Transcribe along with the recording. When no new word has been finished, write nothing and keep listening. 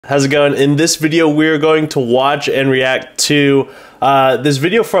How's it going? In this video, we're going to watch and react to this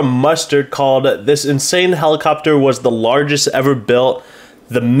video from Mustard called "This Insane Helicopter Was the Largest Ever Built,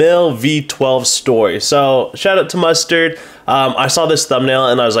 the Mill V-12 Story." So shout out to Mustard. I saw this thumbnail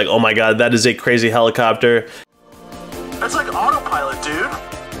and I was like, oh my god, that is a crazy helicopter. That's like autopilot, dude.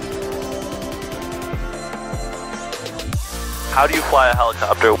 How do you fly a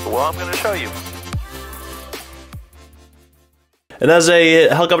helicopter? Well, I'm going to show you. And as a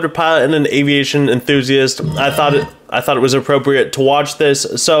helicopter pilot and an aviation enthusiast, I thought it was appropriate to watch this.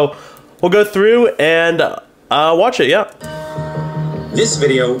 So we'll go through and watch it. Yeah. This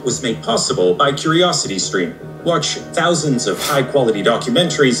video was made possible by CuriosityStream. Watch thousands of high-quality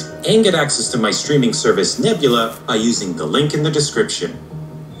documentaries and get access to my streaming service Nebula by using the link in the description.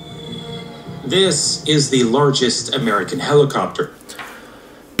 This is the largest American helicopter.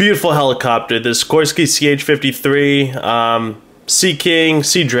 Beautiful helicopter. The Sikorsky CH-53. Sea King,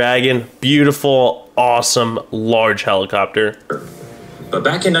 Sea Dragon, beautiful, awesome, large helicopter. But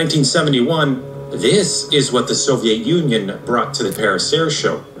back in 1971, this is what the Soviet Union brought to the Paris Air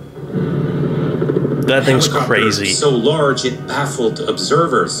Show. That thing's crazy. So large it baffled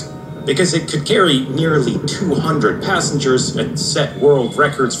observers because it could carry nearly 200 passengers and set world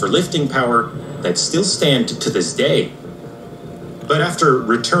records for lifting power that still stand to this day. But after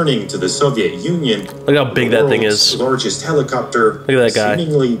returning to the Soviet Union, look how big that thing is. The largest helicopter look at that guy.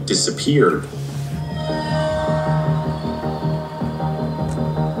 Seemingly disappeared.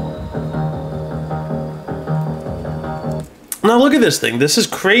 Now look at this thing. This is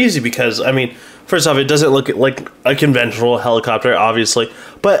crazy because, I mean, first off, it doesn't look like a conventional helicopter, obviously.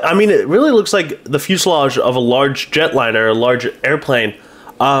 But, I mean, it really looks like the fuselage of a large jetliner, a large airplane.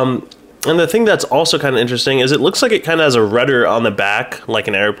 And the thing that's also kind of interesting is it looks like it kind of has a rudder on the back, like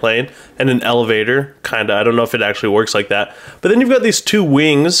an airplane, and an elevator, kind of. I don't know if it actually works like that. But then you've got these two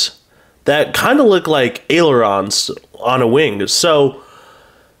wings that kind of look like ailerons on a wing. So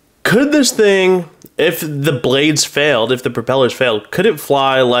could this thing, if the blades failed, if the propellers failed, could it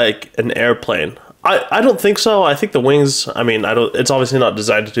fly like an airplane? I don't think so. I think the wings, I mean, it's obviously not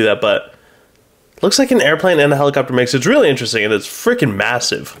designed to do that, but looks like an airplane and a helicopter mix. It's really interesting, and it's freaking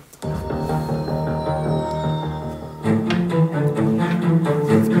massive.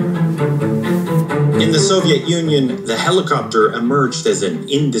 In the Soviet Union, the helicopter emerged as an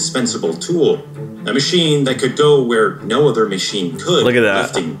indispensable tool, a machine that could go where no other machine could. Look at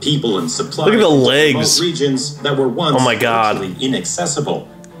that. Lifting people and supplies. Look at the legs. To regions that were once virtually inaccessible.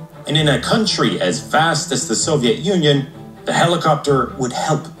 And in a country as vast as the Soviet Union, the helicopter would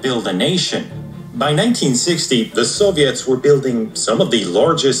help build a nation. By 1960, the Soviets were building some of the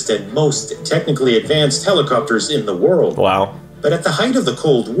largest and most technically advanced helicopters in the world. Wow. But at the height of the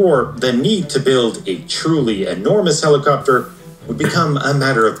Cold War, the need to build a truly enormous helicopter would become a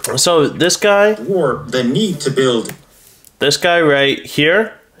matter of... So this guy... The need to build... This guy right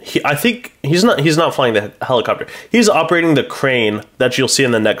here, I think he's not flying the helicopter. He's operating the crane that you'll see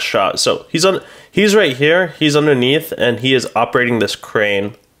in the next shot. So he's right here, he's underneath, and he is operating this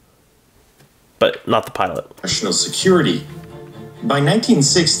crane. But not the pilot. National security. By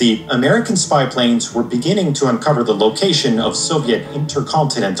 1960, American spy planes were beginning to uncover the location of Soviet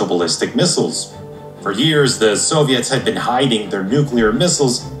intercontinental ballistic missiles. For years, the Soviets had been hiding their nuclear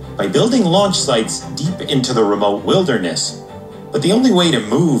missiles by building launch sites deep into the remote wilderness. But the only way to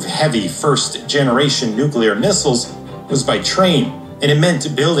move heavy first-generation nuclear missiles was by train, and it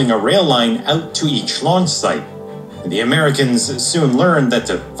meant building a rail line out to each launch site. The Americans soon learned that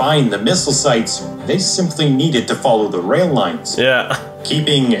to find the missile sites, they simply needed to follow the rail lines. Yeah.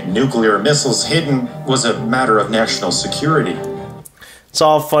 Keeping nuclear missiles hidden was a matter of national security. It's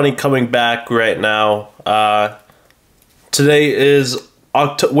all funny coming back right now. Today is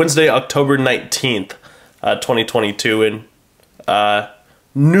Wednesday, October 19th, 2022, and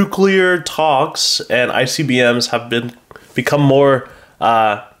nuclear talks and ICBMs have become more...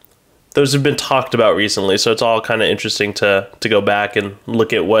 those have been talked about recently, so it's all kind of interesting to go back and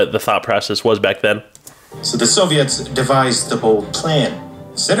look at what the thought process was back then. So the Soviets devised a bold plan.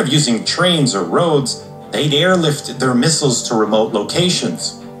 Instead of using trains or roads, they'd airlift their missiles to remote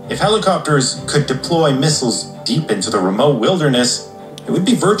locations. If helicopters could deploy missiles deep into the remote wilderness, it would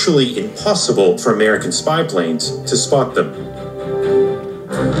be virtually impossible for American spy planes to spot them.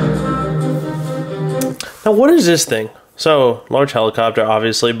 Now, what is this thing? So, large helicopter,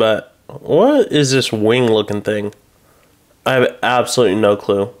 obviously, but what is this wing-looking thing? I have absolutely no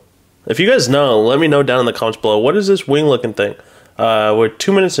clue. If you guys know, let me know down in the comments below. What is this wing-looking thing? We're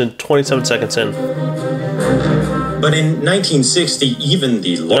 2 minutes and 27 seconds in. But in 1960, even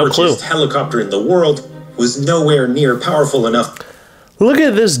the largest helicopter in the world was nowhere near powerful enough. Look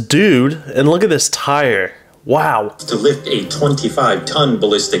at this dude, and look at this tire. Wow. To lift a 25-ton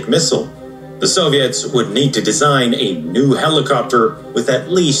ballistic missile, the Soviets would need to design a new helicopter with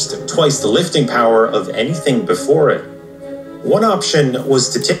at least twice the lifting power of anything before it. One option was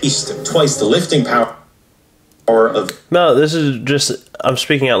to taste twice the lifting power of... No, this is just... I'm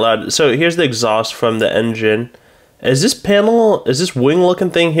speaking out loud. So here's the exhaust from the engine. Is this panel... Is this wing-looking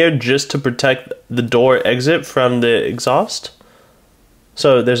thing here just to protect the door exit from the exhaust?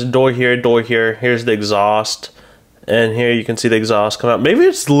 So there's a door here, here's the exhaust, and here you can see the exhaust come out. Maybe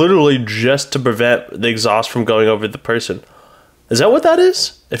it's literally just to prevent the exhaust from going over the person. Is that what that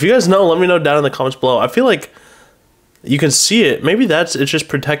is? If you guys know, let me know down in the comments below. I feel like you can see it. Maybe it's just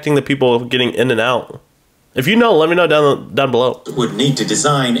protecting the people getting in and out. If you know, let me know down below. Would need to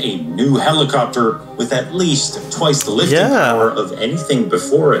design a new helicopter with at least twice the lifting power of anything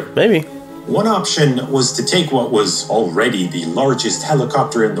before it. Maybe. One option was to take what was already the largest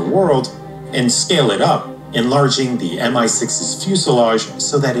helicopter in the world and scale it up, enlarging the Mi-6's fuselage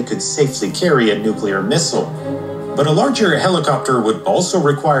so that it could safely carry a nuclear missile. But a larger helicopter would also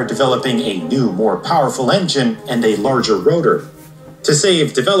require developing a new, more powerful engine and a larger rotor. To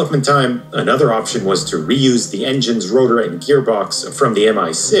save development time, another option was to reuse the engine's rotor and gearbox from the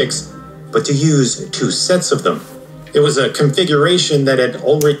Mi-6, but to use 2 sets of them. It was a configuration that had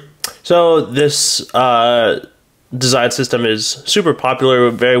already... So this design system is super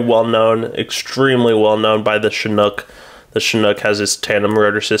popular, very well known, extremely well known by the Chinook. The Chinook has this tandem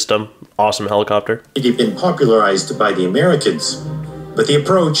rotor system, awesome helicopter. It had been popularized by the Americans, but the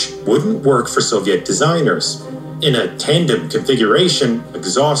approach wouldn't work for Soviet designers. In a tandem configuration,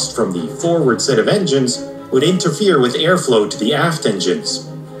 exhaust from the forward set of engines would interfere with airflow to the aft engines.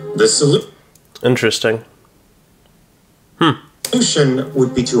 The solution... Interesting. solution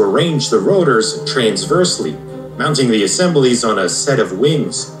would be to arrange the rotors transversely, mounting the assemblies on a set of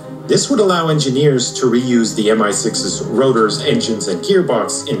wings. This would allow engineers to reuse the Mi-6's rotors, engines, and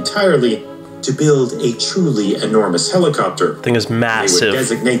gearbox entirely to build a truly enormous helicopter. Thing is massive. They would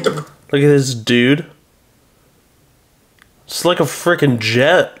designate the... Look at this dude. It's like a freaking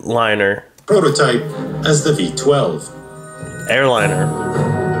jet liner. Prototype as the V-12. Airliner.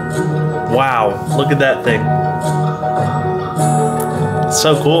 Wow, look at that thing.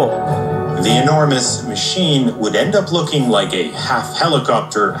 So cool. The enormous machine would end up looking like a half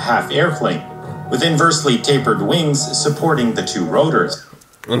helicopter, half airplane, with inversely tapered wings supporting the 2 rotors.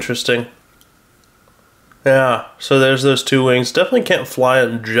 Interesting. Yeah, so there's those 2 wings. Definitely can't fly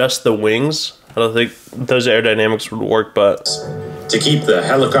on just the wings. I don't think those aerodynamics would work, but... To keep the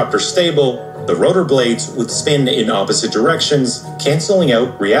helicopter stable, the rotor blades would spin in opposite directions, canceling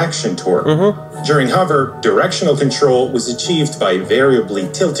out reaction torque. During hover, directional control was achieved by variably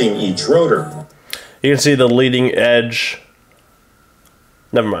tilting each rotor. You can see the leading edge.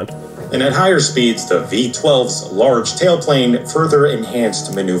 Never mind. And at higher speeds, the V-12's large tailplane further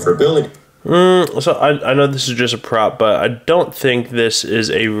enhanced maneuverability. So I know this is just a prop, but I don't think this is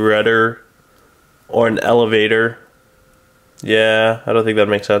a rudder or an elevator. Yeah, I don't think that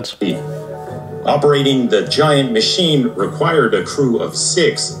makes sense. Operating the giant machine required a crew of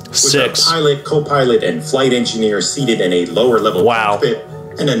 6, with a pilot, co-pilot, and flight engineer seated in a lower-level cockpit,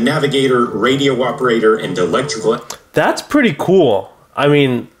 and a navigator, radio operator, and electrical... That's pretty cool. I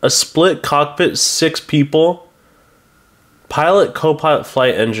mean, a split cockpit, 6 people, pilot, co-pilot,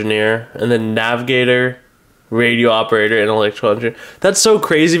 flight engineer, and then navigator, radio operator, and electrical engineer. That's so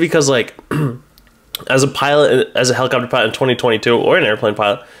crazy because, like, as a pilot, as a helicopter pilot in 2022, or an airplane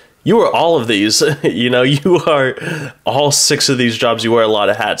pilot, you are all of these. You know, you are all 6 of these jobs. You wear a lot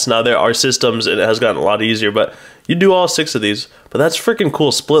of hats. Now, there are systems, and it has gotten a lot easier, but you do all 6 of these. But that's freaking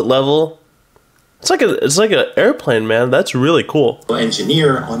cool. Split level. It's like an airplane, man. That's really cool.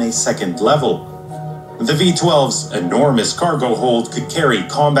 Engineer on a second level. The V-12's enormous cargo hold could carry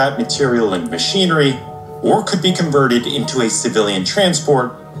combat material and machinery, or could be converted into a civilian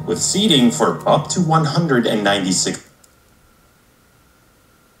transport with seating for up to 196.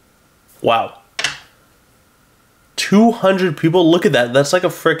 Wow. 200 people? Look at that. That's like a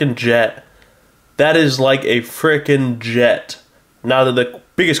freaking jet. That is like a freaking jet. Now, the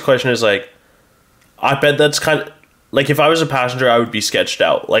biggest question is, like, I bet that's kind of... Like, if I was a passenger, I would be sketched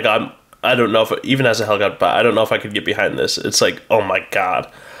out. Like, I don't know if... Even as a helicopter pilot, I don't know if I could get behind this. It's like, oh my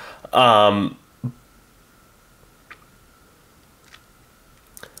god.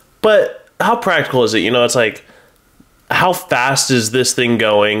 But how practical is it? You know, it's like, how fast is this thing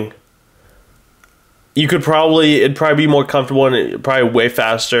going? You could it'd probably be more comfortable and probably way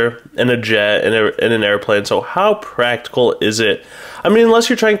faster in a jet and in an airplane. So how practical is it? I mean, unless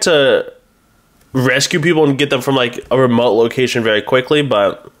you're trying to rescue people and get them from like a remote location very quickly,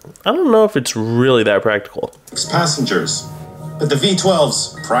 but I don't know if it's really that practical. Passengers. But the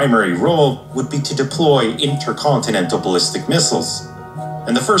V-12's primary role would be to deploy intercontinental ballistic missiles.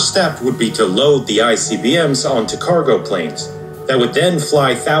 And the first step would be to load the ICBMs onto cargo planes that would then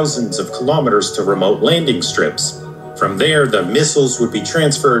fly thousands of kilometers to remote landing strips. From there, the missiles would be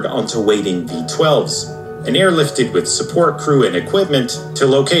transferred onto waiting V-12s and airlifted with support crew and equipment to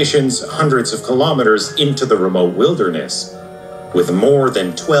locations hundreds of kilometers into the remote wilderness. With more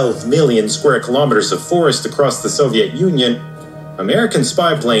than 12 million square kilometers of forest across the Soviet Union, American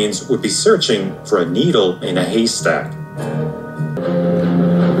spy planes would be searching for a needle in a haystack.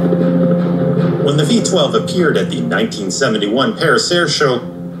 When the V-12 appeared at the 1971 Paris Air Show,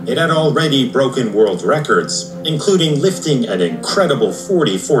 it had already broken world records, including lifting an incredible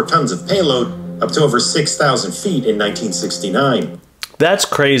 44 tons of payload up to over 6,000 feet in 1969. That's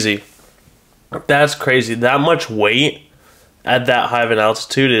crazy. That's crazy. That much weight at that high of an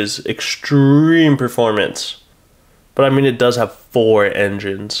altitude is extreme performance. But I mean, it does have 4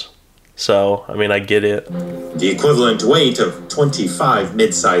 engines. So, I mean, I get it. The equivalent weight of 25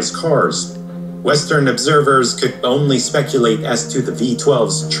 mid-sized cars. Western observers could only speculate as to the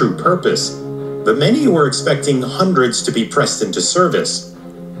V-12's true purpose, but many were expecting hundreds to be pressed into service.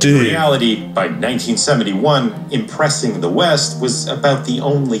 In reality, by 1971, impressing the West was about the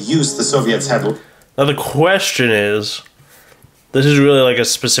only use the Soviets had. Now the question is, this is really like a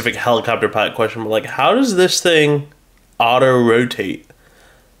specific helicopter pilot question, but like, how does this thing auto-rotate?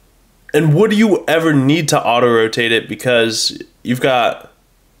 And would you ever need to auto-rotate it? Because you've got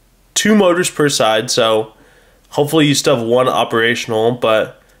 2 motors per side, so hopefully you still have 1 operational,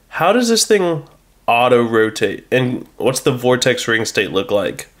 but how does this thing auto-rotate? And what's the vortex ring state look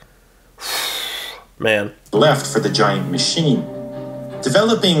like? Man. Left for the giant machine.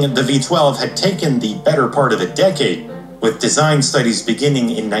 Developing the V-12 had taken the better part of a decade, with design studies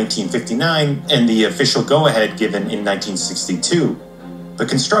beginning in 1959 and the official go-ahead given in 1962. The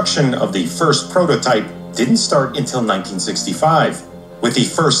construction of the first prototype didn't start until 1965, with the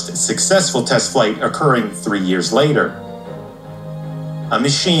first successful test flight occurring 3 years later. A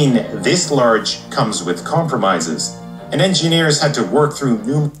machine this large comes with compromises, and engineers had to work through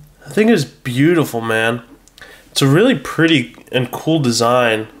numerous... The thing is beautiful, man. It's a really pretty and cool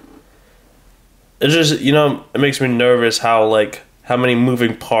design. It just, you know, it makes me nervous how many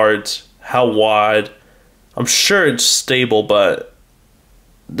moving parts, how wide. I'm sure it's stable, but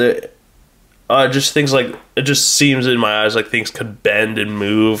just things like, it just seems in my eyes like things could bend and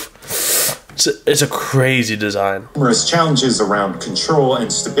move. It's a crazy design. Numerous challenges around control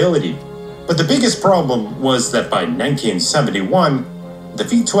and stability. But the biggest problem was that by 1971, the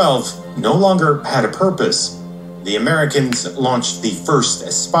V-12 no longer had a purpose. The Americans launched the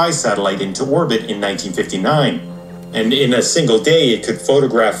first spy satellite into orbit in 1959, and in a single day it could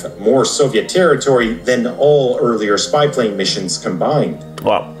photograph more Soviet territory than all earlier spy plane missions combined.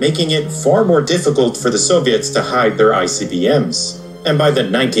 Wow. Making it far more difficult for the Soviets to hide their ICBMs. And by the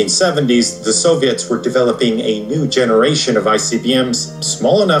 1970s, the Soviets were developing a new generation of ICBMs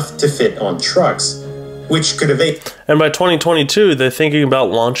small enough to fit on trucks, which could evade... And by 2022, they're thinking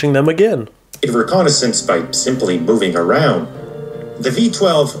about launching them again. ...reconnaissance by simply moving around. The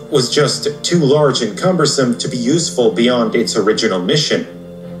V-12 was just too large and cumbersome to be useful beyond its original mission.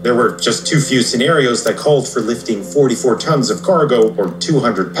 There were just too few scenarios that called for lifting 44 tons of cargo or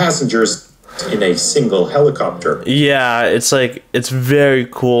 200 passengers in a single helicopter. Yeah, it's like, it's very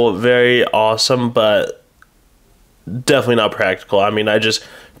cool, very awesome, but definitely not practical. I mean,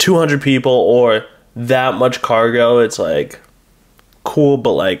 200 people or that much cargo, it's like cool,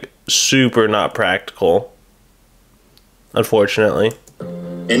 but like super not practical, unfortunately.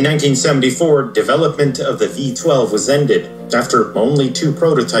 In 1974, development of the V-12 was ended after only 2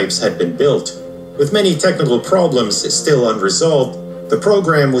 prototypes had been built. With many technical problems still unresolved, the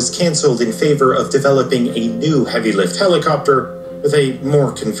program was canceled in favor of developing a new heavy-lift helicopter with a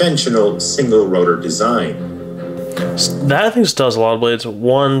more conventional single-rotor design. That thing still has a lot of blades.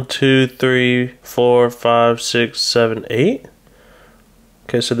 1, 2, 3, 4, 5, 6, 7, 8.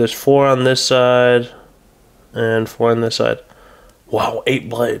 Okay, so there's 4 on this side and 4 on this side. Wow, 8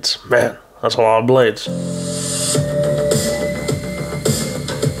 blades. Man, that's a lot of blades.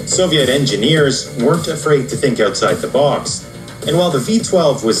 Soviet engineers weren't afraid to think outside the box. And while the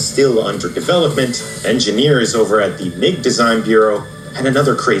V-12 was still under development, engineers over at the MiG Design Bureau had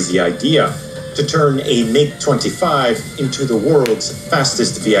another crazy idea: to turn a MiG-25 into the world's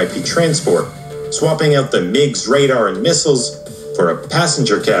fastest VIP transport, swapping out the MiG's radar and missiles for a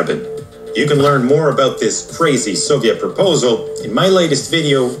passenger cabin. You can learn more about this crazy Soviet proposal in my latest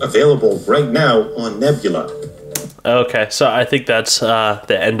video available right now on Nebula. Okay, so I think that's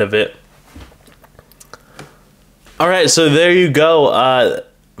the end of it. All right, so there you go.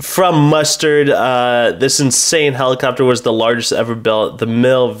 From Mustard, this insane helicopter was the largest ever built, the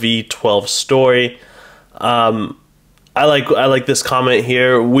MIL V-12 story. I like this comment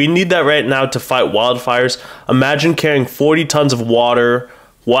here. We need that right now to fight wildfires. Imagine carrying 40 tons of water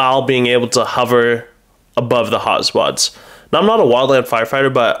while being able to hover above the hotspots. Now, I'm not a wildland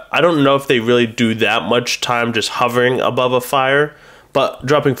firefighter, but I don't know if they really do that much time just hovering above a fire. But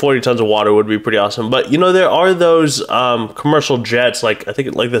dropping 40 tons of water would be pretty awesome. But, you know, there are those commercial jets, like I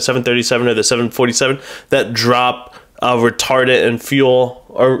think like the 737 or the 747, that drop retardant and fuel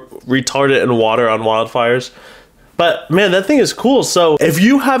or retardant and water on wildfires. But man, that thing is cool. So if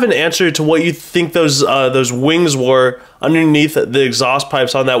you have an answer to what you think those wings were underneath the exhaust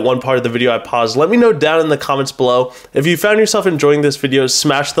pipes on that one part of the video I paused, let me know down in the comments below. If you found yourself enjoying this video,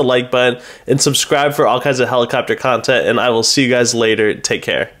 smash the like button and subscribe for all kinds of helicopter content, and I will see you guys later. Take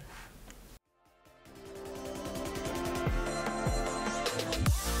care.